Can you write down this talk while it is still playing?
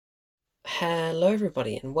Hello,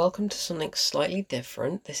 everybody, and welcome to something slightly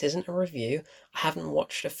different. This isn't a review. I haven't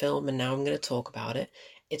watched a film and now I'm going to talk about it.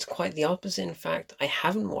 It's quite the opposite. In fact, I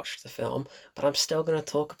haven't watched the film, but I'm still going to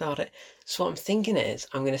talk about it. So, what I'm thinking is,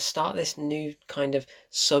 I'm going to start this new kind of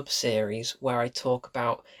sub series where I talk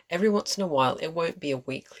about every once in a while. It won't be a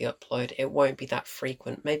weekly upload, it won't be that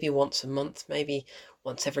frequent. Maybe once a month, maybe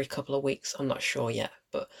once every couple of weeks. I'm not sure yet,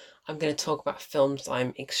 but I'm going to talk about films that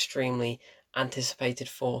I'm extremely anticipated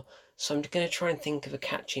for. So I'm going to try and think of a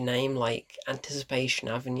catchy name like Anticipation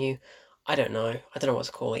Avenue. I don't know. I don't know what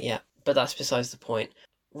to call it yet, but that's besides the point.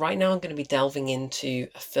 Right now, I'm going to be delving into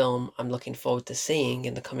a film I'm looking forward to seeing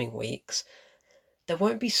in the coming weeks. There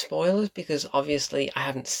won't be spoilers because obviously I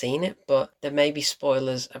haven't seen it, but there may be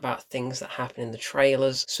spoilers about things that happen in the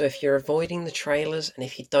trailers. So if you're avoiding the trailers and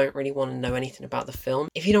if you don't really want to know anything about the film,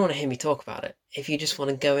 if you don't want to hear me talk about it, if you just want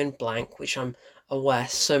to go in blank, which I'm aware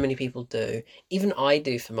so many people do, even I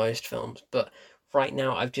do for most films, but right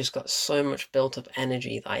now I've just got so much built up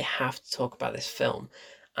energy that I have to talk about this film.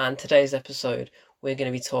 And today's episode, we're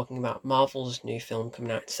going to be talking about Marvel's new film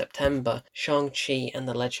coming out in September, Shang-Chi and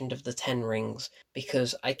the Legend of the Ten Rings,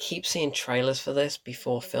 because I keep seeing trailers for this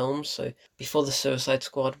before films. So before the Suicide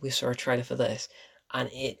Squad, we saw a trailer for this, and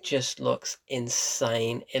it just looks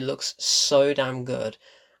insane. It looks so damn good,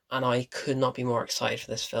 and I could not be more excited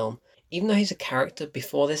for this film. Even though he's a character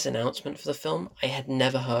before this announcement for the film I had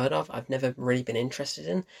never heard of, I've never really been interested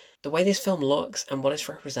in, the way this film looks and what it's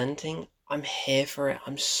representing, I'm here for it.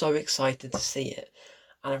 I'm so excited to see it.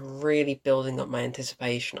 And I'm really building up my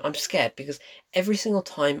anticipation. I'm scared because every single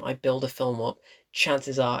time I build a film up,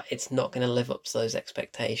 chances are it's not going to live up to those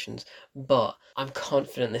expectations. But I'm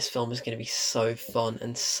confident this film is going to be so fun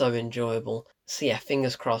and so enjoyable. So yeah,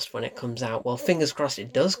 fingers crossed when it comes out. Well, fingers crossed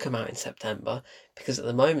it does come out in September, because at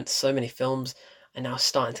the moment so many films are now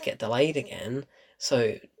starting to get delayed again.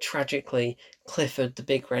 So tragically, Clifford the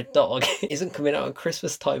Big Red Dog isn't coming out at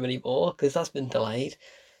Christmas time anymore because that's been delayed.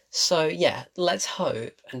 So yeah, let's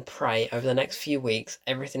hope and pray over the next few weeks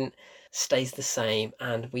everything stays the same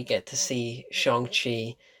and we get to see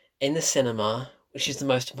Shang-Chi in the cinema, which is the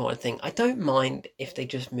most important thing. I don't mind if they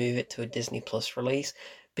just move it to a Disney Plus release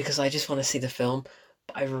because I just want to see the film,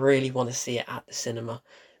 but I really want to see it at the cinema.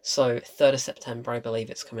 So 3rd of September, I believe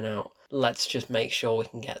it's coming out. Let's just make sure we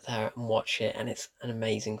can get there and watch it, and it's an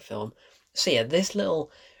amazing film. So yeah, this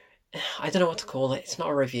little, I don't know what to call it. It's not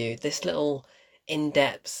a review. This little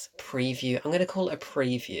in-depth preview. I'm going to call it a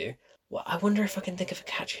preview. Well, I wonder if I can think of a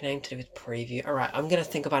catchy name to do with preview. All right, I'm going to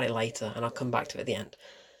think about it later and I'll come back to it at the end.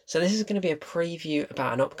 So this is going to be a preview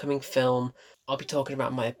about an upcoming film. I'll be talking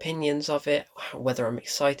about my opinions of it, whether I'm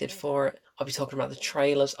excited for it. I'll be talking about the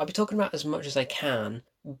trailers. I'll be talking about as much as I can.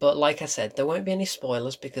 But like I said, there won't be any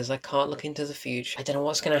spoilers because I can't look into the future. I don't know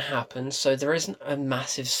what's going to happen. So there isn't a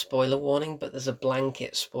massive spoiler warning, but there's a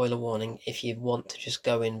blanket spoiler warning if you want to just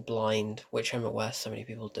go in blind, which I'm aware so many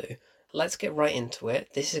people do. Let's get right into it.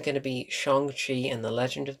 This is going to be Shang-Chi and the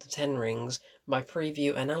Legend of the Ten Rings, my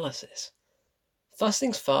preview analysis. First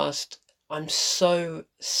things first, I'm so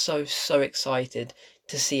excited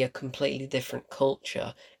to see a completely different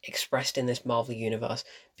culture expressed in this Marvel universe,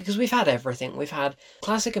 because we've had everything. We've had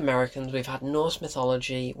classic Americans, we've had Norse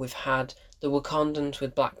mythology, we've had the Wakandans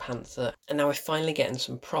with Black Panther, and now we're finally getting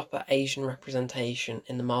some proper Asian representation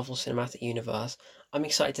in the Marvel Cinematic Universe. I'm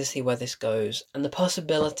excited to see where this goes and the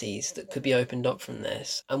possibilities that could be opened up from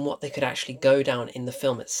this and what they could actually go down in the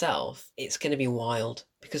film itself. It's going to be wild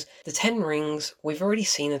because the Ten Rings, we've already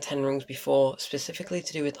seen the Ten Rings before, specifically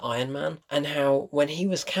to do with Iron Man, and how when he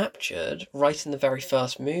was captured right in the very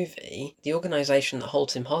first movie, the organization that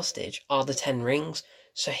holds him hostage are the Ten Rings.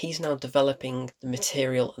 So he's now developing the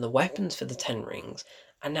material and the weapons for the Ten Rings.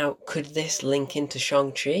 And now, could this link into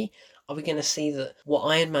Shang-Chi? Are we going to see that what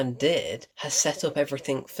Iron Man did has set up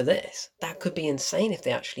everything for this? That could be insane if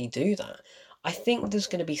they actually do that. I think there's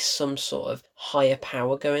going to be some sort of higher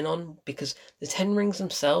power going on because the Ten Rings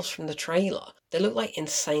themselves from the trailer, they look like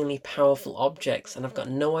insanely powerful objects, and I've got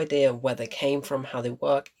no idea where they came from, how they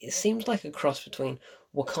work. It seems like a cross between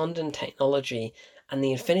Wakandan technology and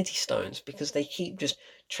the Infinity Stones because they keep just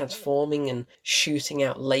transforming and shooting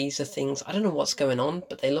out laser things. I don't know what's going on,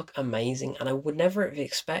 but they look amazing, and I would never have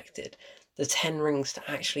expected the Ten Rings to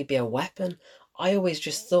actually be a weapon. I always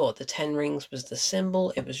just thought the Ten Rings was the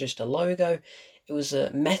symbol, it was just a logo, it was a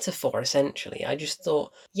metaphor essentially. I just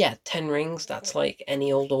thought, yeah, Ten Rings, that's like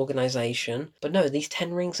any old organization. But no, these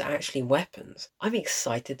Ten Rings are actually weapons. I'm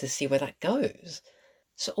excited to see where that goes.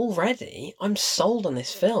 So already, I'm sold on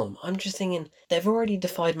this film. I'm just thinking, they've already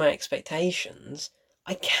defied my expectations.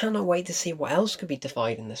 I cannot wait to see what else could be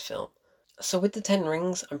defied in this film. So with the Ten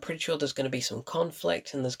Rings, I'm pretty sure there's going to be some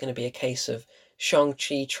conflict, and there's going to be a case of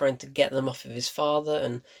Shang-Chi trying to get them off of his father,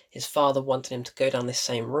 and his father wanting him to go down this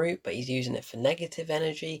same route, but he's using it for negative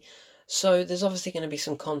energy. So there's obviously going to be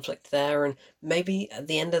some conflict there, and maybe at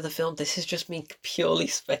the end of the film, this is just me purely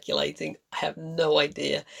speculating. I have no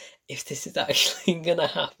idea if this is actually going to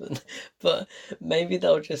happen, but maybe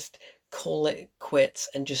they'll just call it quits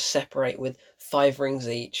and just separate with 5 rings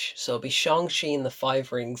each. So it'll be Shang-Chi and the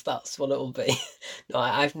 5 rings. That's what it'll be. No,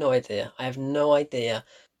 I have no idea. I have no idea.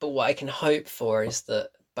 But what I can hope for is that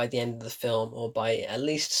by the end of the film, or by at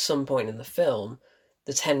least some point in the film,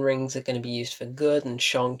 the 10 rings are going to be used for good, and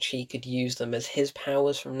Shang-Chi could use them as his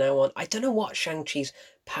powers from now on. I don't know what Shang-Chi's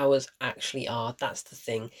powers actually are. That's the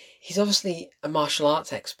thing. He's obviously a martial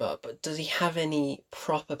arts expert, but does he have any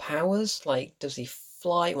proper powers? Like, does he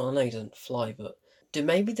fly? Well, no, he doesn't fly, but do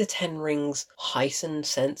maybe the 10 rings heighten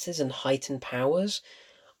senses and heighten powers?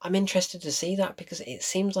 I'm interested to see that because it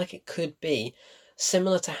seems like it could be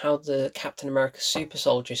similar to how the Captain America Super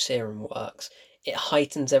Soldier Serum works. It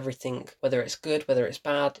heightens everything, whether it's good, whether it's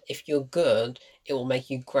bad. If you're good, it will make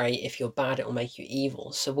you great. If you're bad, it will make you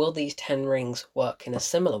evil. So will these 10 rings work in a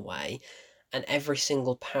similar way? And every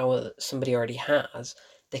single power that somebody already has,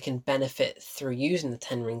 they can benefit through using the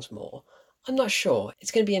 10 rings more. I'm not sure. It's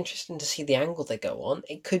going to be interesting to see the angle they go on.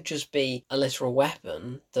 It could just be a literal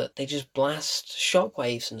weapon that they just blast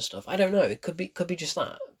shockwaves and stuff. I don't know. It could be just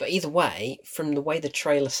that. But either way, from the way the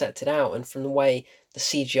trailer sets it out and from the way the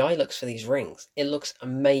CGI looks for these rings, it looks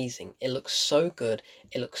amazing. It looks so good.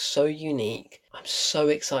 It looks so unique. I'm so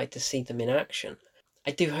excited to see them in action. I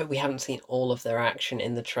do hope we haven't seen all of their action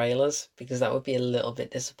in the trailers, because that would be a little bit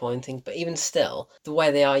disappointing. But even still, the way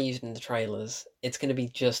they are used in the trailers, it's going to be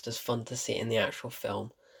just as fun to see in the actual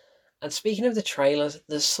film. And speaking of the trailers,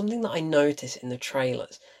 there's something that I notice in the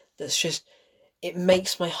trailers that's just, it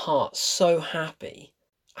makes my heart so happy.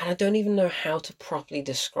 And I don't even know how to properly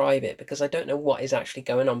describe it because I don't know what is actually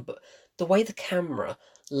going on. But the way the camera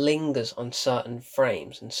lingers on certain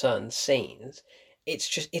frames and certain scenes,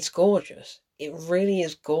 it's gorgeous. It really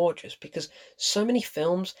is gorgeous because so many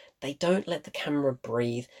films, they don't let the camera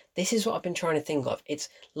breathe. This is what I've been trying to think of. It's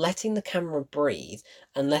letting the camera breathe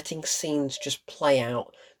and letting scenes just play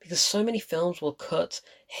out, because so many films will cut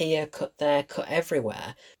here, cut there, cut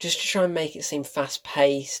everywhere, just to try and make it seem fast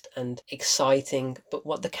paced and exciting. But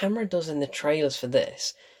what the camera does in the trailers for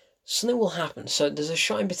this, something will happen. So there's a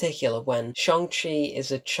shot in particular when Shang-Chi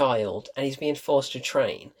is a child and he's being forced to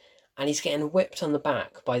train, and he's getting whipped on the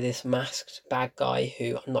back by this masked bad guy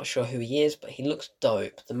who I'm not sure who he is, but he looks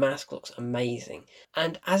dope. The mask looks amazing.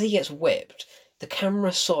 And as he gets whipped, the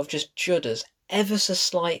camera sort of just judders ever so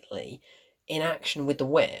slightly in action with the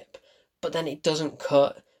whip, but then it doesn't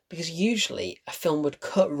cut, because usually a film would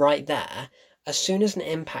cut right there. As soon as an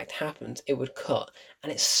impact happens, it would cut.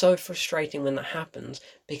 And it's so frustrating when that happens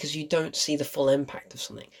because you don't see the full impact of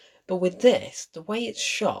something. But with this, the way it's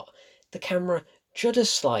shot, the camera judders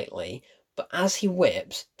slightly, but as he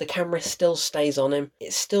whips, the camera still stays on him.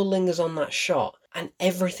 It still lingers on that shot, and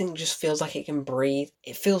everything just feels like it can breathe.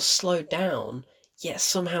 It feels slowed down, yet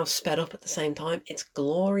somehow sped up at the same time. It's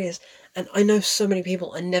glorious. And I know so many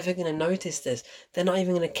people are never going to notice this. They're not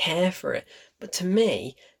even going to care for it. But to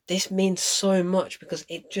me, this means so much because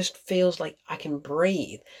it just feels like I can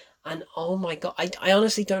breathe. And oh my God, I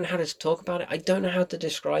honestly don't know how to talk about it. I don't know how to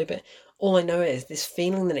describe it. All I know is this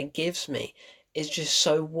feeling that it gives me is just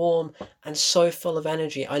so warm and so full of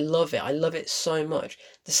energy. I love it. I love it so much.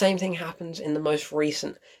 The same thing happens in the most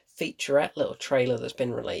recent featurette little trailer that's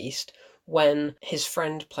been released, when his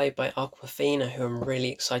friend, played by Aquafina, who I'm really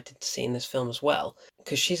excited to see in this film as well,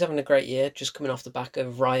 because she's having a great year, just coming off the back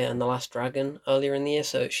of Raya and the Last Dragon earlier in the year,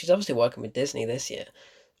 so she's obviously working with Disney this year.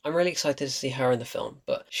 I'm really excited to see her in the film,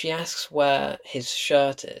 but she asks where his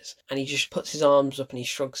shirt is, and he just puts his arms up and he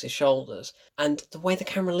shrugs his shoulders, and the way the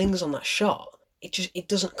camera lingers on that shot, it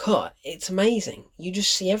doesn't cut. It's amazing. You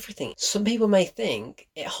just see everything. Some people may think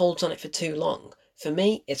it holds on it for too long. For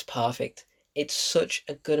me, it's perfect. It's such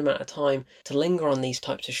a good amount of time to linger on these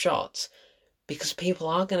types of shots, because people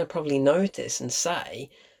are going to probably notice and say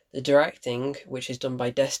the directing, which is done by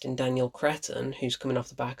Destin Daniel Cretton, who's coming off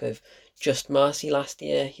the back of Just Mercy last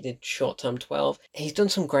year. He did Short Term 12. He's done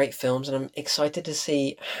some great films, and I'm excited to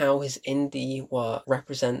see how his indie work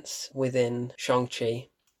represents within Shang-Chi.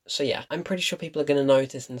 So yeah, I'm pretty sure people are going to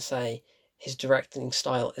notice and say his directing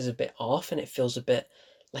style is a bit off and it feels a bit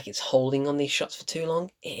like it's holding on these shots for too long.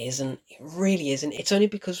 It isn't. It really isn't. It's only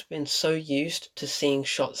because we've been so used to seeing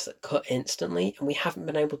shots that cut instantly and we haven't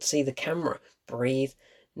been able to see the camera breathe.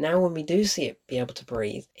 Now when we do see it be able to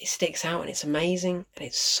breathe, it sticks out and it's amazing and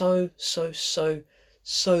it's so, so, so,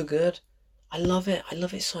 so good. I love it. I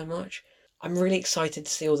love it so much. I'm really excited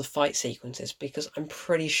to see all the fight sequences because I'm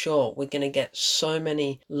pretty sure we're going to get so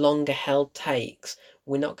many longer held takes.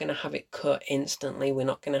 We're not going to have it cut instantly. We're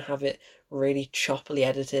not going to have it really choppily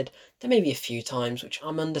edited. There may be a few times, which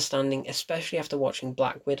I'm understanding, especially after watching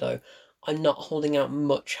Black Widow. I'm not holding out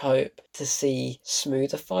much hope to see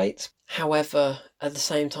smoother fights. However, at the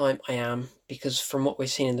same time, I am, because from what we've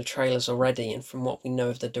seen in the trailers already and from what we know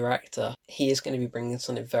of the director, he is going to be bringing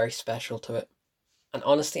something very special to it. And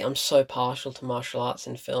honestly, I'm so partial to martial arts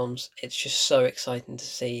in films. It's just so exciting to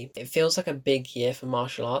see. It feels like a big year for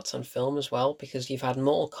martial arts on film as well, because you've had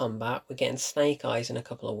Mortal Kombat, we're getting Snake Eyes in a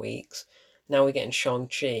couple of weeks, now we're getting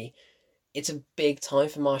Shang-Chi. It's a big time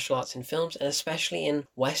for martial arts in films, and especially in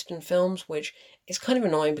Western films, which is kind of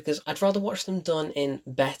annoying because I'd rather watch them done in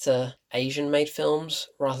better Asian made films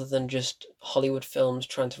rather than just Hollywood films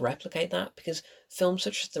trying to replicate that. Because films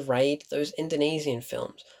such as The Raid, those Indonesian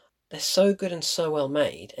films, they're so good and so well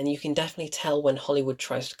made, and you can definitely tell when Hollywood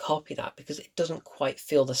tries to copy that because it doesn't quite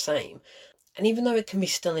feel the same. And even though it can be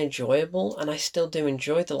still enjoyable, and I still do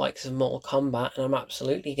enjoy the likes of Mortal Kombat, and I'm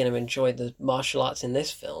absolutely going to enjoy the martial arts in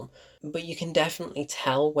this film, but you can definitely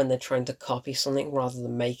tell when they're trying to copy something rather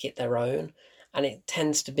than make it their own, and it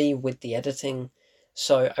tends to be with the editing.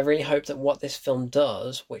 So I really hope that what this film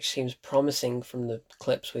does, which seems promising from the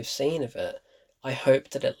clips we've seen of it, I hope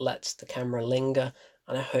that it lets the camera linger,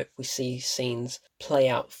 and I hope we see scenes play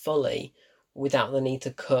out fully without the need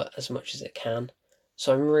to cut as much as it can.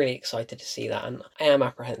 So I'm really excited to see that, and I am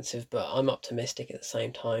apprehensive, but I'm optimistic at the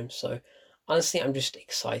same time. So honestly, I'm just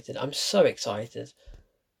excited. I'm so excited.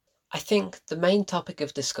 I think the main topic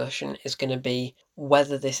of discussion is going to be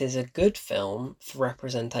whether this is a good film for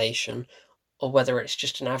representation or whether it's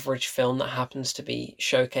just an average film that happens to be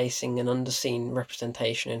showcasing an underseen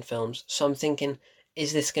representation in films. So I'm thinking,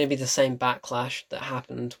 is this going to be the same backlash that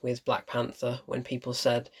happened with Black Panther when people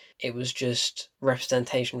said it was just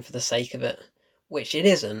representation for the sake of it? Which it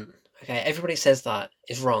isn't. Okay, everybody says that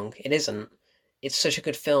is wrong. It isn't. It's such a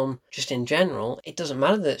good film just in general. It doesn't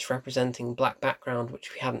matter that it's representing black background,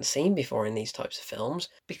 which we hadn't seen before in these types of films,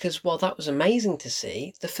 because while that was amazing to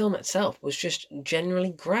see, the film itself was just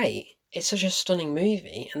generally great. It's such a stunning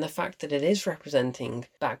movie, and the fact that it is representing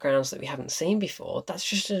backgrounds that we haven't seen before, that's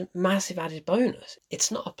just a massive added bonus.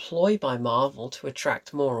 It's not a ploy by Marvel to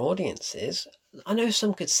attract more audiences. I know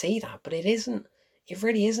some could see that, but it isn't. It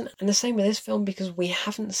really isn't. And the same with this film, because we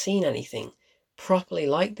haven't seen anything properly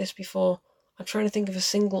like this before. I'm trying to think of a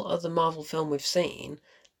single other Marvel film we've seen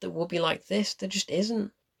that will be like this. There just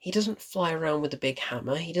isn't. He doesn't fly around with a big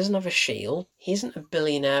hammer. He doesn't have a shield. He isn't a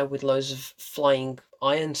billionaire with loads of flying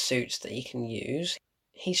iron suits that he can use.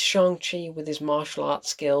 He's Shang-Chi with his martial arts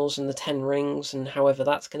skills and the Ten Rings and however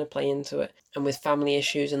that's going to play into it, and with family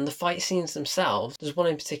issues and the fight scenes themselves. There's one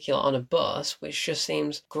in particular on a bus which just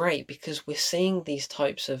seems great because we're seeing these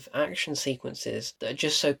types of action sequences that are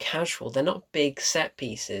just so casual. They're not big set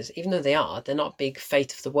pieces, even though they're not big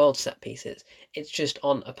fate of the world set pieces. It's just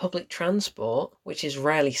on a public transport, which is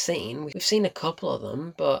rarely seen. We've seen a couple of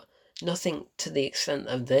them, but nothing to the extent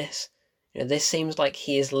of this. This seems like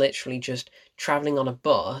he is literally just traveling on a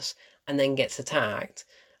bus and then gets attacked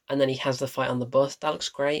and then he has the fight on the bus. That looks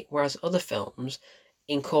great. Whereas other films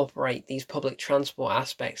incorporate these public transport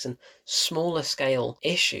aspects and smaller scale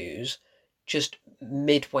issues just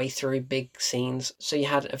midway through big scenes. So you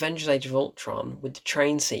had Avengers Age of Ultron with the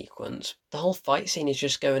train sequence. The whole fight scene is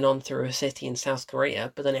just going on through a city in South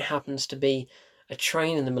Korea, but then it happens to be a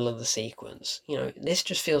train in the middle of the sequence. This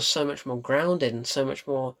just feels so much more grounded and so much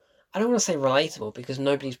more, I don't want to say relatable because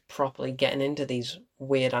nobody's properly getting into these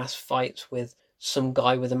weird ass fights with some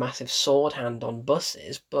guy with a massive sword hand on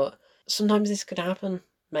buses, but sometimes this could happen.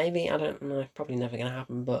 Maybe, I don't know, probably never going to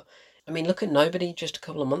happen, but I mean, look at Nobody just a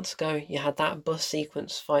couple of months ago. You had that bus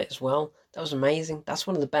sequence fight as well. That was amazing. That's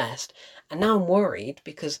one of the best. And now I'm worried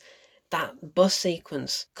because that bus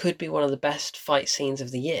sequence could be one of the best fight scenes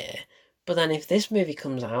of the year. But then if this movie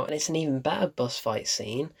comes out and it's an even better bus fight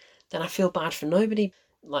scene, then I feel bad for Nobody.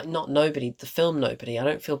 Like, not Nobody, the film Nobody. I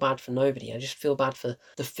don't feel bad for Nobody. I just feel bad for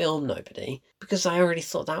the film Nobody because I already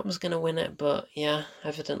thought that was going to win it. But yeah,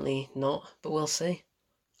 evidently not. But we'll see.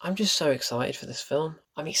 I'm just so excited for this film.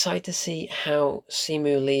 I'm excited to see how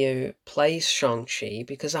Simu Liu plays Shang-Chi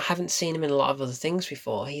because I haven't seen him in a lot of other things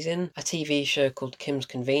before. He's in a TV show called Kim's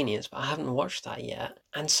Convenience, but I haven't watched that yet.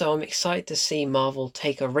 And so I'm excited to see Marvel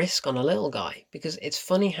take a risk on a little guy because it's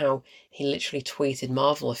funny how he literally tweeted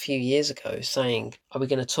Marvel a few years ago saying, "Are we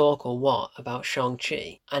going to talk or what about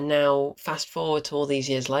Shang-Chi?" And now fast forward to all these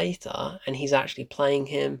years later and he's actually playing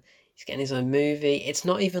him. He's getting his own movie. It's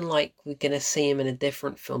not even like we're going to see him in a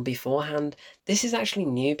different film beforehand. This is actually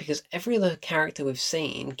new because every other character we've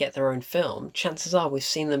seen get their own film. Chances are we've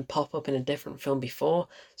seen them pop up in a different film before.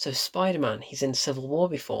 So Spider-Man, he's in Civil War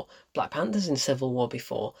before. Black Panther's in Civil War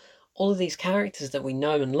before. All of these characters that we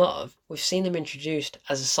know and love, we've seen them introduced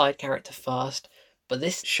as a side character first. But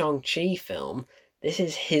this Shang-Chi film, this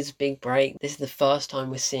is his big break. This is the first time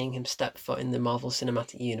we're seeing him step foot in the Marvel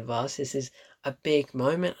Cinematic Universe. This is a big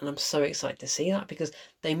moment, and I'm so excited to see that because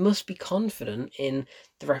they must be confident in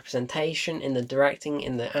the representation, in the directing,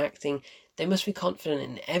 in the acting. They must be confident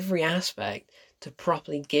in every aspect to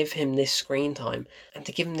properly give him this screen time and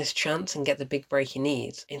to give him this chance and get the big break he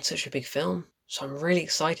needs in such a big film. So I'm really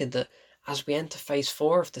excited that as we enter phase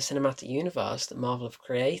 4 of the cinematic universe that Marvel have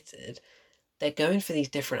created, they're going for these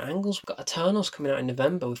different angles. We've got Eternals coming out in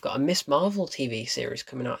November. We've got a Miss Marvel TV series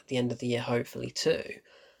coming out at the end of the year, hopefully, too.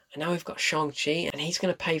 And now we've got Shang-Chi, and he's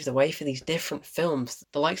going to pave the way for these different films,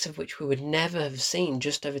 the likes of which we would never have seen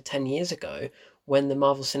just over 10 years ago when the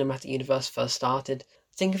Marvel Cinematic Universe first started.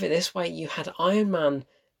 Think of it this way, you had Iron Man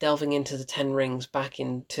delving into the Ten Rings back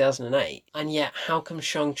in 2008, and yet how come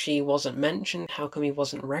Shang-Chi wasn't mentioned? How come he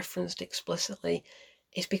wasn't referenced explicitly?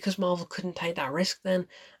 It's because Marvel couldn't take that risk then,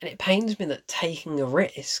 and it pains me that taking a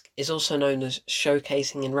risk is also known as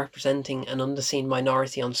showcasing and representing an underseen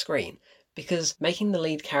minority on screen. Because making the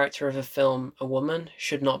lead character of a film a woman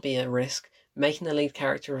should not be a risk. Making the lead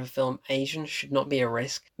character of a film Asian should not be a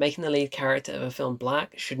risk. Making the lead character of a film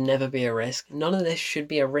black should never be a risk. None of this should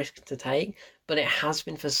be a risk to take, but it has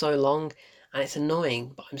been for so long, and it's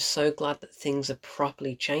annoying, but I'm so glad that things are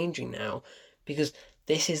properly changing now, because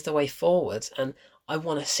this is the way forwards, and I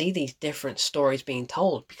want to see these different stories being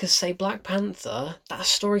told. Because, say, Black Panther, that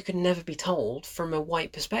story could never be told from a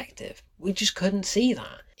white perspective. We just couldn't see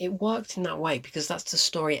that. It worked in that way because that's the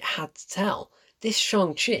story it had to tell. This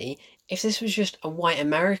Shang-Chi, if this was just a white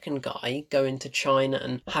American guy going to China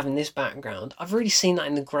and having this background, I've already seen that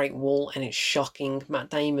in The Great Wall and it's shocking. Matt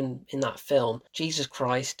Damon in that film, Jesus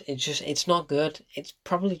Christ, it's not good. It's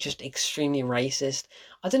probably just extremely racist.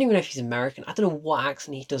 I don't even know if he's American. I don't know what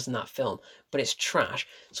accent he does in that film, but it's trash.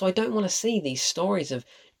 So I don't want to see these stories of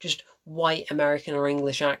just white American or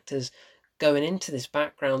English actors going into this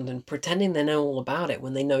background and pretending they know all about it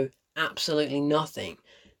when they know absolutely nothing.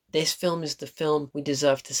 This film is the film we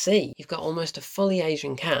deserve to see. You've got almost a fully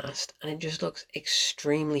Asian cast, and it just looks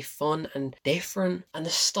extremely fun and different. And the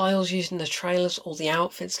styles used in the trailers, all the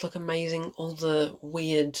outfits look amazing, all the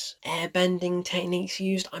weird airbending techniques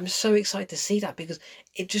used. I'm so excited to see that because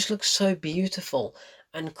it just looks so beautiful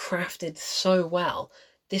and crafted so well.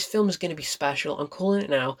 This film is going to be special. I'm calling it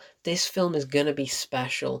now. This film is going to be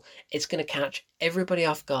special. It's going to catch everybody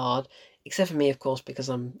off guard, except for me, of course, because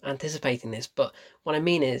I'm anticipating this. But what I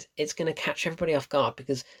mean is, it's going to catch everybody off guard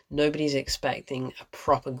because nobody's expecting a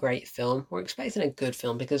proper great film. We're expecting a good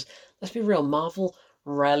film because, let's be real, Marvel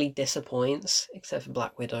rarely disappoints, except for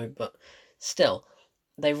Black Widow, but still.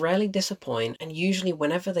 They rarely disappoint, and usually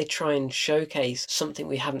whenever they try and showcase something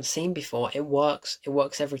we haven't seen before, it works. It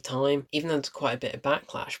works every time, even though there's quite a bit of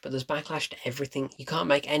backlash, but there's backlash to everything. You can't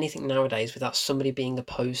make anything nowadays without somebody being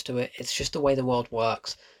opposed to it. It's just the way the world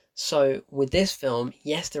works. So with this film,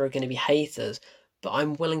 yes, there are going to be haters, but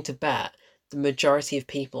I'm willing to bet the majority of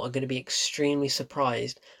people are going to be extremely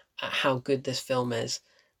surprised at how good this film is.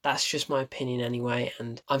 That's just my opinion anyway,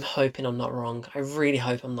 and I'm hoping I'm not wrong. I really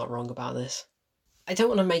hope I'm not wrong about this. I don't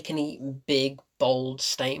want to make any big, bold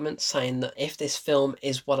statements saying that if this film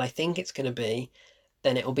is what I think it's going to be,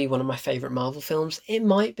 then it will be one of my favourite Marvel films. It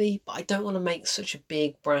might be, but I don't want to make such a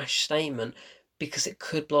big, brash statement because it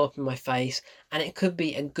could blow up in my face and it could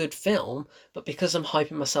be a good film, but because I'm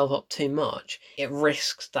hyping myself up too much, it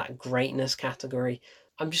risks that greatness category.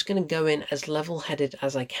 I'm just going to go in as level-headed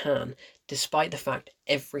as I can, despite the fact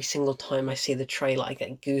every single time I see the trailer I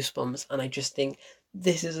get goosebumps and I just think,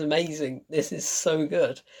 this is amazing. This is so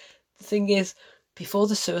good. The thing is, before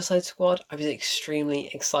the Suicide Squad, I was extremely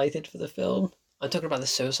excited for the film. I'm talking about the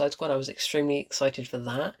Suicide Squad. I was extremely excited for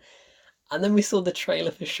that. And then we saw the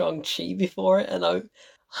trailer for Shang-Chi before it, and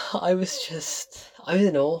I was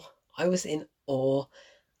in awe. I was in awe.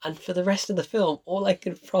 And for the rest of the film, all I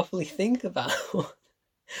could properly think about,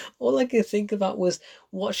 all I could think about was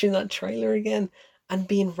watching that trailer again and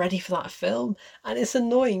being ready for that film. And it's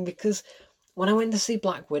annoying because when I went to see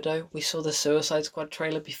Black Widow, we saw the Suicide Squad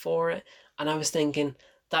trailer before it, and I was thinking,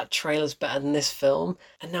 that trailer's better than this film.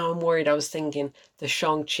 And now I'm worried. I was thinking the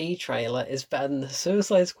Shang-Chi trailer is better than the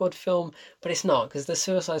Suicide Squad film, but it's not, because the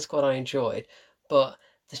Suicide Squad I enjoyed, but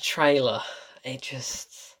the trailer, it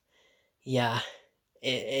just, yeah,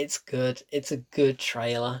 It's good. It's a good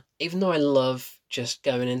trailer. Even though I love just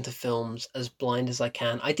going into films as blind as I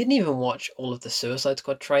can, I didn't even watch all of the Suicide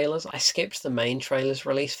Squad trailers. I skipped the main trailers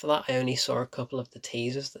release for that. I only saw a couple of the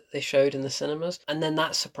teasers that they showed in the cinemas. And then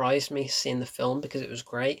that surprised me seeing the film because it was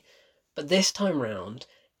great. But this time round,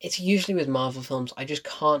 it's usually with Marvel films, I just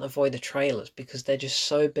can't avoid the trailers because they're just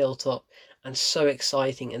so built up and so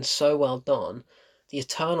exciting and so well done. The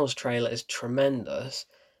Eternals trailer is tremendous,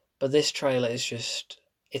 but this trailer is just,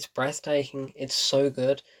 it's breathtaking. It's so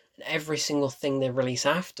good. And every single thing they release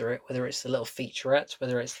after it, whether it's the little featurettes,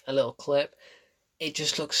 whether it's a little clip, it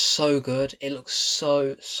just looks so good. It looks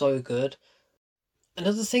so, so good.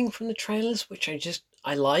 Another thing from the trailers, which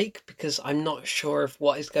I like because I'm not sure of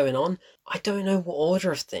what is going on. I don't know what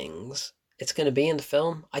order of things it's going to be in the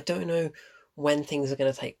film. I don't know when things are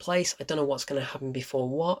going to take place. I don't know what's going to happen before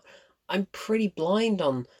what. I'm pretty blind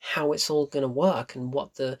on how it's all going to work and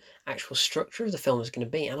what the actual structure of the film is going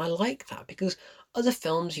to be. And I like that because other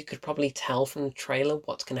films you could probably tell from the trailer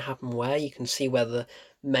what's going to happen where. You can see where the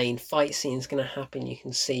main fight scene is going to happen. You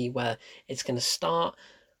can see where it's going to start.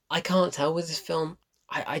 I can't tell with this film.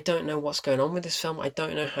 I don't know what's going on with this film. I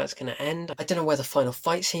don't know how it's going to end. I don't know where the final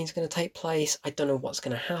fight scene is going to take place. I don't know what's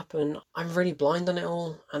going to happen. I'm really blind on it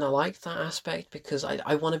all, and I like that aspect because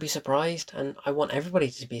I want to be surprised, and I want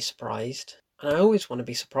everybody to be surprised. And I always want to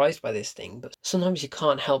be surprised by this thing, but sometimes you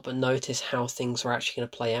can't help but notice how things are actually going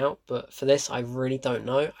to play out. But for this, I really don't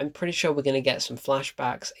know. I'm pretty sure we're going to get some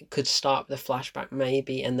flashbacks. It could start with a flashback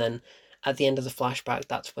maybe, and then at the end of the flashback,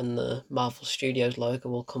 that's when the Marvel Studios logo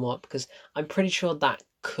will come up because I'm pretty sure that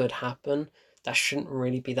could happen. That shouldn't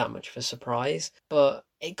really be that much of a surprise, but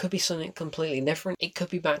it could be something completely different. It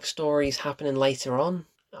could be backstories happening later on.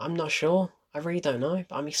 I'm not sure. I really don't know,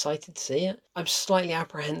 but I'm excited to see it. I'm slightly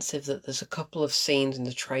apprehensive that there's a couple of scenes in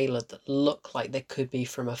the trailer that look like they could be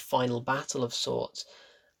from a final battle of sorts,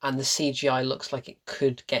 and the CGI looks like it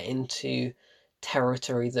could get into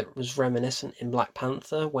territory that was reminiscent in Black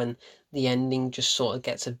Panther when the ending just sort of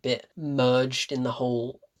gets a bit merged in the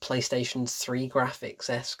whole PlayStation 3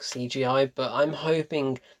 graphics-esque CGI, but I'm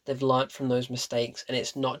hoping they've learnt from those mistakes and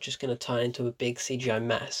it's not just going to turn into a big CGI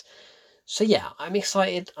mess. So yeah, I'm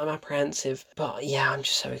excited, I'm apprehensive, but yeah, I'm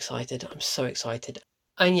just so excited. I'm so excited.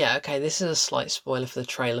 And yeah, okay, this is a slight spoiler for the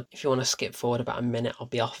trailer. If you want to skip forward about a minute, I'll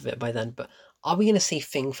be off of it by then. But are we going to see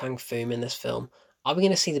Fin Fang Foom in this film? Are we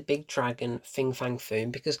going to see the big dragon Fin Fang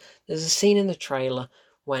Foom? Because there's a scene in the trailer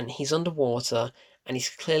when he's underwater and he's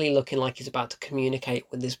clearly looking like he's about to communicate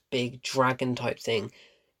with this big dragon type thing.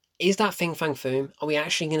 Is that Fin Fang Foom? Are we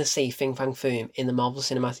actually going to see Fin Fang Foom in the Marvel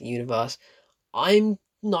Cinematic Universe? I'm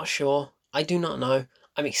not sure. I do not know.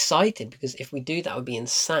 I'm excited because if we do, that would be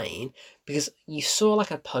insane. Because you saw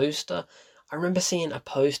like a poster. I remember seeing a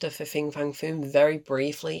poster for Fin Fang Foom very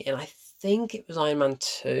briefly, and I think it was Iron Man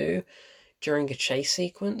 2 during a chase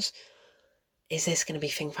sequence. Is this going to be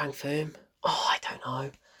Fin Fang Foom? Oh, I don't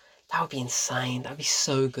know. That would be insane. That would be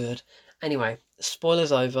so good. Anyway,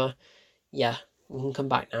 spoilers over. Yeah, we can come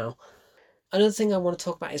back now. Another thing I want to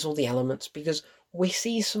talk about is all the elements because we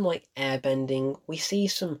see some like air bending, we see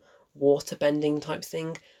some water bending type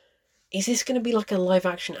thing. Is this going to be like a live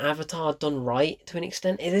action Avatar done right to an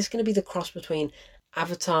extent? Is this going to be the cross between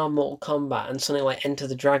Avatar, Mortal Kombat, and something like Enter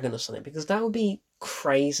the Dragon or something? Because that would be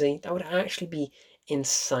crazy. That would actually be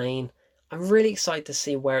insane. I'm really excited to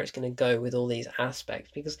see where it's going to go with all these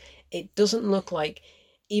aspects because it doesn't look like,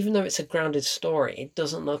 even though it's a grounded story, it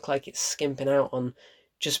doesn't look like it's skimping out on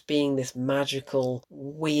just being this magical,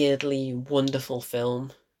 weirdly wonderful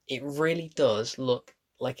film. It really does look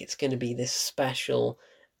like it's going to be this special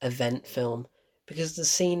event film because the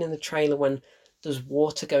scene in the trailer when there's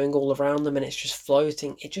water going all around them and it's just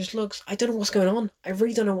floating, it just looks, I don't know what's going on. I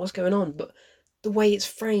really don't know what's going on, but the way it's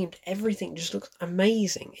framed, everything just looks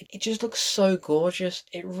amazing. It just looks so gorgeous.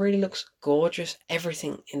 It really looks gorgeous.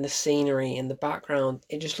 Everything in the scenery, in the background,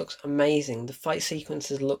 it just looks amazing. The fight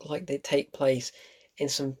sequences look like they take place in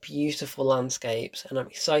some beautiful landscapes, and I'm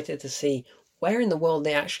excited to see where in the world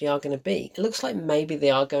they actually are going to be. It looks like maybe they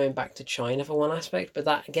are going back to China for one aspect, but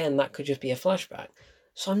that again, that could just be a flashback.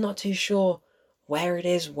 So I'm not too sure where it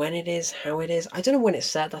is, when it is, how it is. I don't know when it's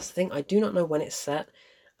set, that's the thing. I do not know when it's set,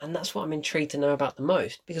 and that's what I'm intrigued to know about the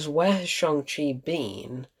most, because where has Shang-Chi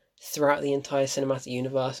been throughout the entire cinematic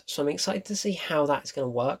universe? So I'm excited to see how that's going to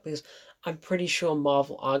work, because I'm pretty sure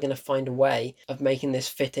Marvel are going to find a way of making this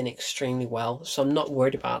fit in extremely well, so I'm not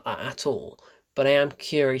worried about that at all. But I am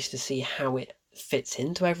curious to see how it fits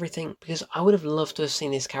into everything, because I would have loved to have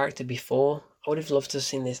seen this character before. I would have loved to have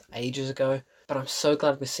seen this ages ago, but I'm so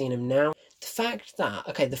glad we're seeing him now. The fact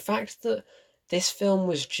that this film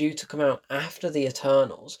was due to come out after the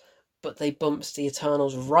Eternals, but they bumped the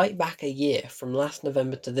Eternals right back a year from last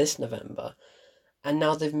November to this November, and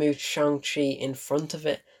now they've moved Shang-Chi in front of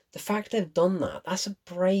it. The fact they've done that, that's a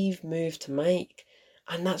brave move to make.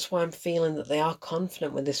 And that's why I'm feeling that they are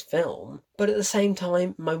confident with this film. But at the same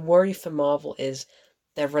time, my worry for Marvel is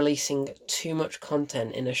they're releasing too much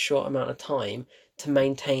content in a short amount of time to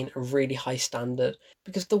maintain a really high standard.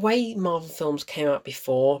 Because the way Marvel films came out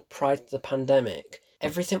before, prior to the pandemic,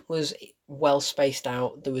 everything was well spaced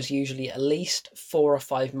out. There was usually at least 4 or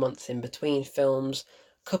 5 months in between films,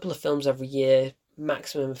 a couple of films every year,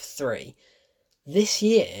 maximum of 3. This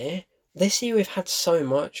year, we've had so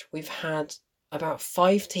much. We've had about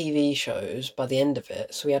 5 TV shows by the end of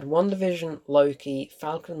it. So we had WandaVision, Loki,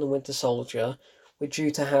 Falcon and the Winter Soldier. We're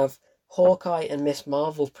due to have Hawkeye and Miss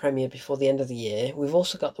Marvel premiere before the end of the year. We've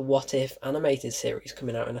also got the What If animated series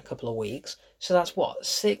coming out in a couple of weeks. So that's what,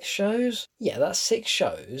 6 shows? Yeah, that's 6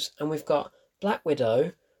 shows. And we've got Black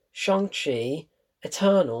Widow, Shang-Chi,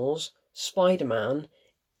 Eternals, Spider-Man.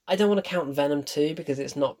 I don't want to count Venom 2 because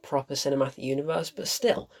it's not proper cinematic universe, but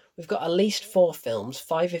still, we've got at least 4 films,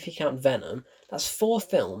 5 if you count Venom. That's 4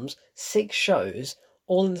 films, 6 shows,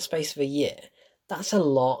 all in the space of a year. That's a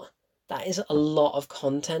lot. That is a lot of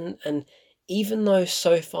content, and even though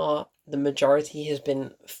so far the majority has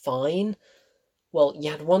been fine, well,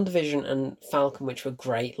 you had WandaVision and Falcon, which were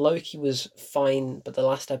great. Loki was fine, but the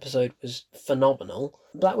last episode was phenomenal.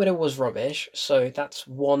 Black Widow was rubbish, so that's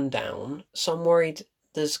 1 down. So I'm worried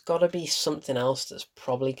there's got to be something else that's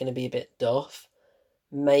probably going to be a bit duff.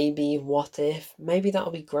 Maybe What If? Maybe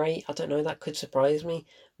that'll be great. I don't know, that could surprise me.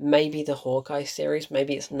 Maybe the Hawkeye series.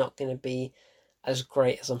 Maybe it's not going to be as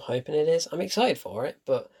great as I'm hoping it is. I'm excited for it,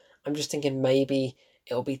 but I'm just thinking maybe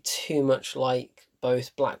it'll be too much like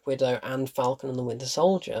both Black Widow and Falcon and the Winter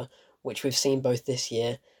Soldier, which we've seen both this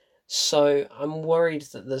year. So I'm worried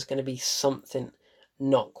that there's going to be something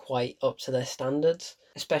not quite up to their standards,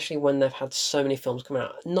 especially when they've had so many films come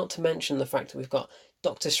out. Not to mention the fact that we've got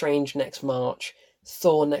Doctor Strange next March,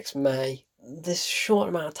 Thor next May. This short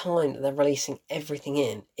amount of time that they're releasing everything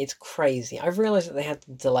in, it's crazy. I've realised that they had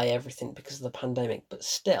to delay everything because of the pandemic, but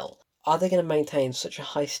still, are they going to maintain such a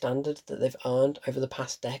high standard that they've earned over the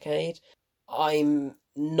past decade? I'm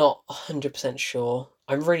not 100% sure.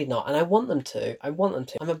 I'm really not, and I want them to.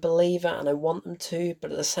 I'm a believer and I want them to,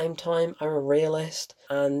 but at the same time, I'm a realist,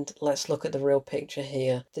 and let's look at the real picture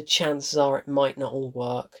here. The chances are it might not all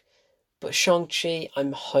work. But Shang-Chi,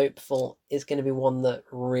 I'm hopeful, is going to be one that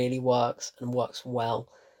really works and works well.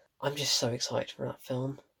 I'm just so excited for that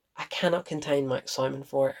film. I cannot contain my excitement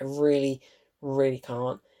for it. I really, really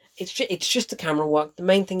can't. It's just the camera work. The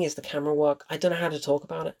main thing is the camera work. I don't know how to talk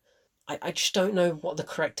about it. I just don't know what the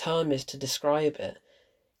correct term is to describe it.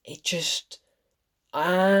 It just...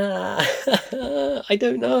 Ah... I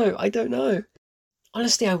don't know.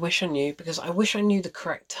 Honestly, I wish I knew, because I wish I knew the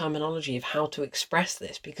correct terminology of how to express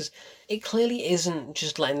this, because it clearly isn't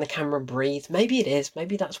just letting the camera breathe. Maybe it is,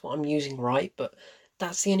 maybe that's what I'm using right, but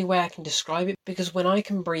that's the only way I can describe it, because when I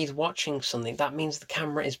can breathe watching something, that means the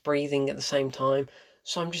camera is breathing at the same time.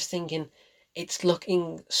 So I'm just thinking, it's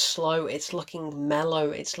looking slow, it's looking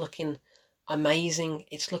mellow, it's looking amazing,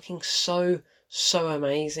 it's looking so, so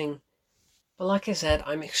amazing. But like I said,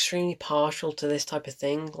 I'm extremely partial to this type of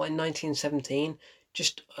thing, like 1917,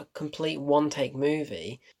 just a complete one-take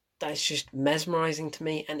movie. That's just mesmerizing to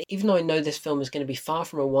me, and even though I know this film is going to be far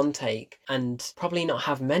from a one-take, and probably not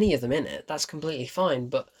have many of them in it, that's completely fine,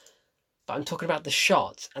 but I'm talking about the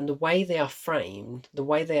shots, and the way they are framed, the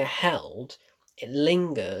way they are held, it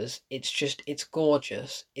lingers, it's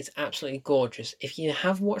gorgeous, it's absolutely gorgeous. If you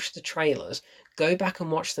have watched the trailers, go back and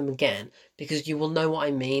watch them again, because you will know what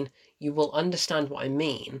I mean. You will understand what I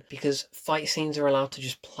mean, because fight scenes are allowed to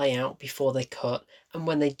just play out before they cut, and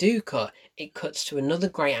when they do cut, it cuts to another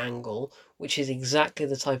great angle, which is exactly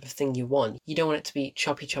the type of thing you want. You don't want it to be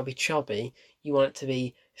choppy, choppy, choppy. You want it to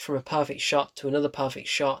be from a perfect shot to another perfect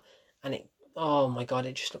shot, and oh my god,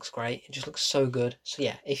 it just looks great. It just looks so good. So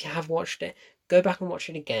yeah, if you have watched it, go back and watch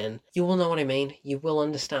it again. You will know what I mean. You will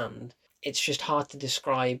understand. It's just hard to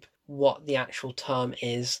describe what the actual term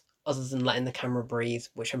is other than letting the camera breathe,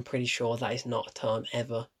 which I'm pretty sure that is not a term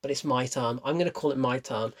ever, but it's my term. I'm going to call it my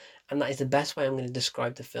term, and that is the best way I'm going to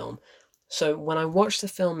describe the film. So when I watch the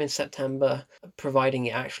film in September, providing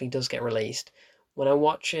it actually does get released, when I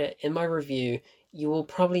watch it in my review, you will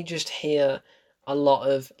probably just hear a lot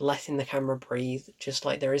of letting the camera breathe, just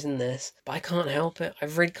like there is in this. But I can't help it. I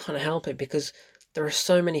really can't help it, because there are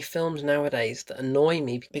so many films nowadays that annoy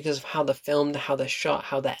me because of how they're filmed, how they're shot,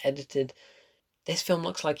 how they're edited. This film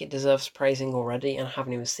looks like it deserves praising already, and I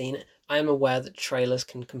haven't even seen it. I am aware that trailers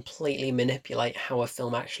can completely manipulate how a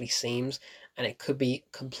film actually seems, and it could be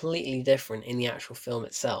completely different in the actual film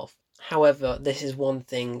itself. However, this is one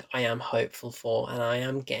thing I am hopeful for, and I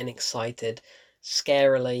am getting excited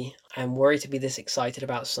scarily. I am worried to be this excited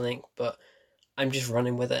about something, but I'm just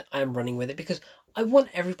running with it. I am running with it because I want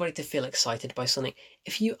everybody to feel excited by something.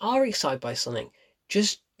 If you are excited by something,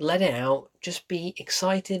 just let it out. Just be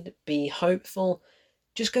excited, be hopeful,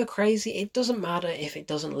 just go crazy. It doesn't matter if it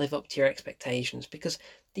doesn't live up to your expectations, because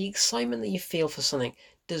the excitement that you feel for something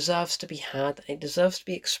deserves to be had and it deserves to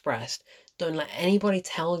be expressed. Don't let anybody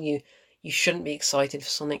tell you you shouldn't be excited for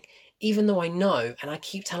something, even though I know, and I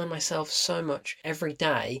keep telling myself so much every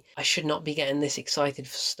day, I should not be getting this excited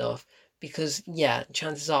for stuff, because yeah,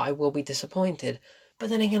 chances are I will be disappointed. But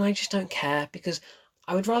then again, I just don't care, because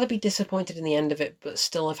I would rather be disappointed in the end of it but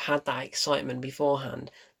still have had that excitement beforehand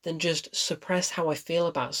than just suppress how I feel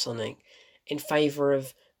about something in favour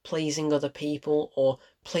of pleasing other people or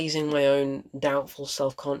pleasing my own doubtful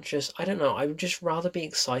self-conscious. I don't know, I would just rather be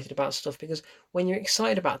excited about stuff, because when you're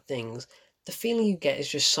excited about things, the feeling you get is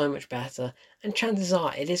just so much better, and chances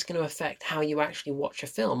are it is going to affect how you actually watch a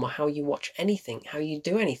film or how you watch anything, how you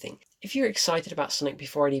do anything. If you're excited about something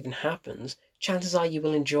before it even happens, chances are you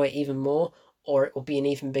will enjoy it even more, or it will be an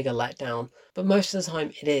even bigger letdown. But most of the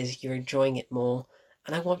time it is, you're enjoying it more,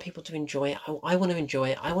 and I want people to enjoy it. I want to enjoy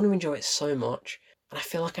it. I want to enjoy it so much, and I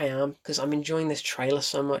feel like I am, because I'm enjoying this trailer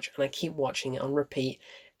so much, and I keep watching it on repeat.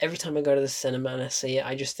 Every time I go to the cinema and I see it,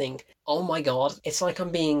 I just think, oh my god, it's like I'm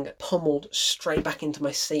being pummeled straight back into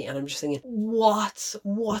my seat, and I'm just thinking,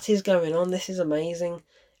 what is going on? This is amazing.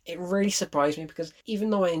 It really surprised me, because even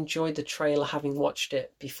though I enjoyed the trailer having watched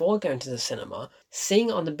it before going to the cinema, seeing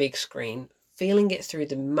it on the big screen, feeling it through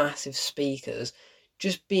the massive speakers,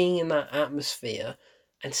 just being in that atmosphere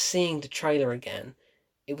and seeing the trailer again,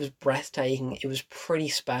 it was breathtaking. It was pretty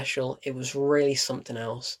special. It was really something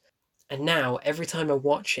else. And now, every time I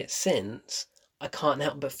watch it since, I can't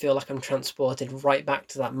help but feel like I'm transported right back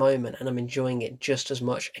to that moment, and I'm enjoying it just as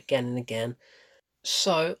much again and again.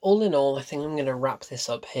 So, all in all, I think I'm going to wrap this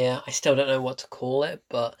up here. I still don't know what to call it,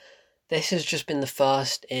 but this has just been the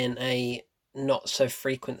first in a not so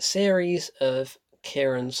frequent series of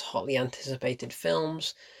Kieran's hotly anticipated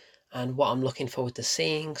films and what I'm looking forward to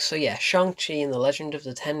seeing. So yeah, Shang-Chi and the Legend of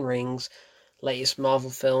the Ten Rings, latest Marvel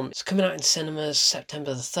film. It's coming out in cinemas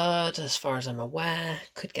September the 3rd, as far as I'm aware.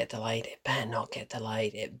 Could get delayed. It better not get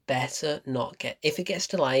delayed. It better not get... If it gets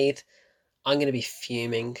delayed, I'm going to be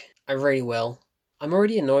fuming. I really will. I'm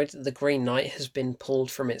already annoyed that The Green Knight has been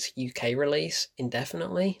pulled from its UK release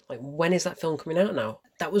indefinitely. Like, when is that film coming out now?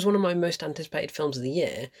 That was one of my most anticipated films of the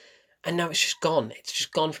year, and now it's just gone. It's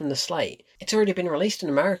just gone from the slate. It's already been released in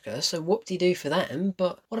America, so whoop-de-doo for them,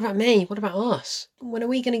 but what about me? What about us? When are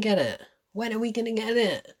we going to get it? When are we going to get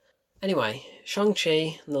it? Anyway,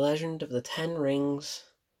 Shang-Chi and the Legend of the Ten Rings.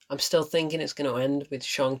 I'm still thinking it's going to end with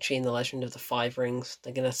Shang-Chi and the Legend of the Five Rings.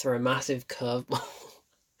 They're going to throw a massive curveball.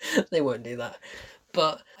 They won't do that.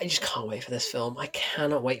 But I just can't wait for this film. I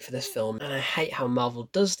cannot wait for this film. And I hate how Marvel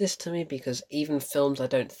does this to me, because even films I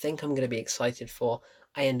don't think I'm going to be excited for,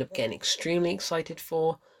 I end up getting extremely excited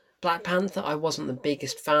for. Black Panther I wasn't the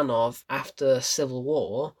biggest fan of after Civil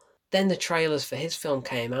War. Then the trailers for his film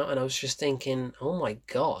came out and I was just thinking, oh my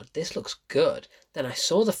god, this looks good. Then I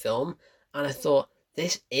saw the film and I thought,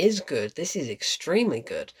 this is good. This is extremely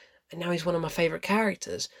good. And now he's one of my favourite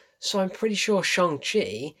characters. So I'm pretty sure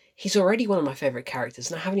Shang-Chi, he's already one of my favourite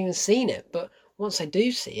characters and I haven't even seen it. But once I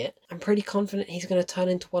do see it, I'm pretty confident he's going to turn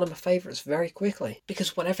into one of my favourites very quickly.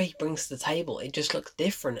 Because whatever he brings to the table, it just looks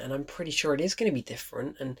different, and I'm pretty sure it is going to be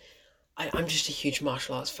different. And I'm just a huge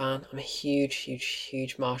martial arts fan. I'm a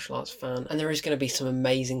huge martial arts fan. And there is going to be some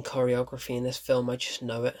amazing choreography in this film. I just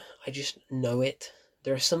know it. I just know it.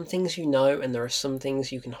 There are some things you know, and there are some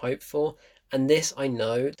things you can hope for. And this, I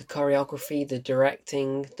know. The choreography, the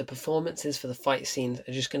directing, the performances for the fight scenes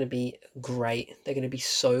are just going to be great. They're going to be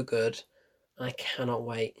so good. I cannot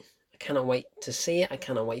wait. I cannot wait to see it. I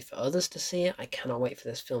cannot wait for others to see it. I cannot wait for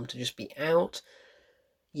this film to just be out.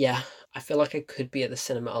 Yeah, I feel like I could be at the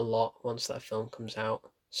cinema a lot once that film comes out.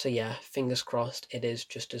 So yeah, fingers crossed it is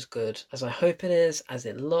just as good as I hope it is, as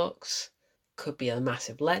it looks. Could be a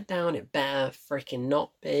massive letdown, it better freaking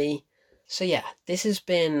not be. So yeah, this has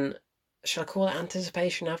been, should I call it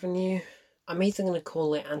Anticipation Avenue? I'm either going to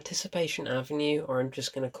call it Anticipation Avenue or I'm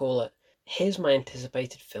just going to call it, here's my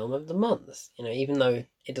anticipated film of the month. You know, even though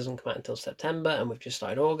it doesn't come out until September and we've just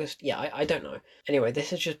started August. Yeah, I don't know. Anyway,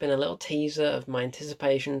 this has just been a little teaser of my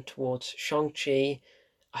anticipation towards Shang-Chi.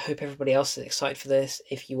 I hope everybody else is excited for this.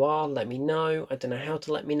 If you are, let me know. I don't know how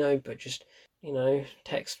to let me know, but just,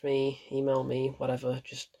 text me, email me, whatever.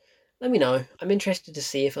 Just Let me know. I'm interested to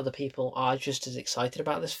see if other people are just as excited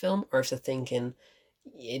about this film, or if they're thinking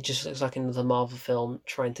it just looks like another Marvel film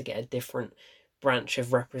trying to get a different branch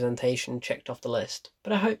of representation checked off the list.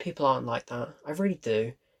 But I hope people aren't like that. I really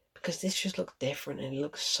do. Because this just looks different and it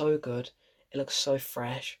looks so good. It looks so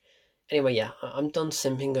fresh. Anyway, yeah, I'm done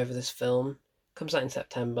simping over this film. Comes out in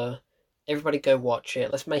September. Everybody go watch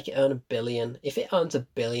it. Let's make it earn 1 billion. If it earns 1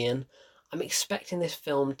 billion, I'm expecting this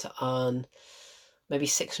film to earn maybe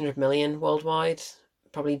 600 million worldwide.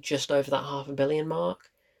 Probably just over that half a billion mark.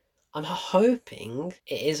 I'm hoping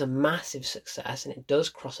it is a massive success and it does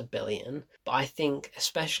cross 1 billion. But I think,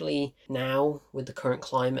 especially now with the current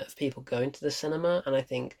climate of people going to the cinema, and I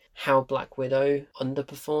think how Black Widow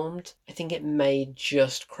underperformed, I think it may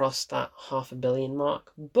just cross that half a billion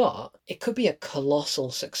mark. But it could be a colossal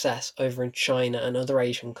success over in China and other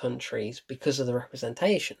Asian countries because of the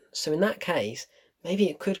representation. So in that case, maybe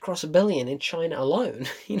it could cross 1 billion in China alone.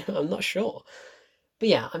 I'm not sure. But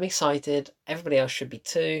yeah, I'm excited. Everybody else should be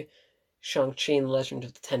too. Shang-Chi and the Legend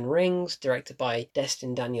of the Ten Rings, directed by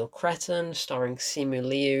Destin Daniel Cretton, starring Simu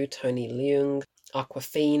Liu, Tony Leung,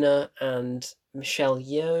 Aquafina, and Michelle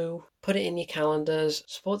Yeoh. Put it in your calendars.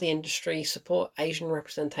 Support the industry. Support Asian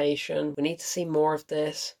representation. We need to see more of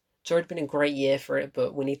this. It's already been a great year for it,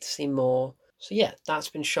 but we need to see more. So yeah, that's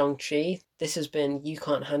been Shang-Chi. This has been You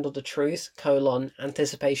Can't Handle the Truth,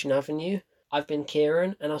 Anticipation Avenue. I've been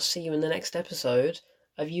Kieran, and I'll see you in the next episode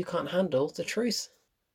of You Can't Handle the Truth.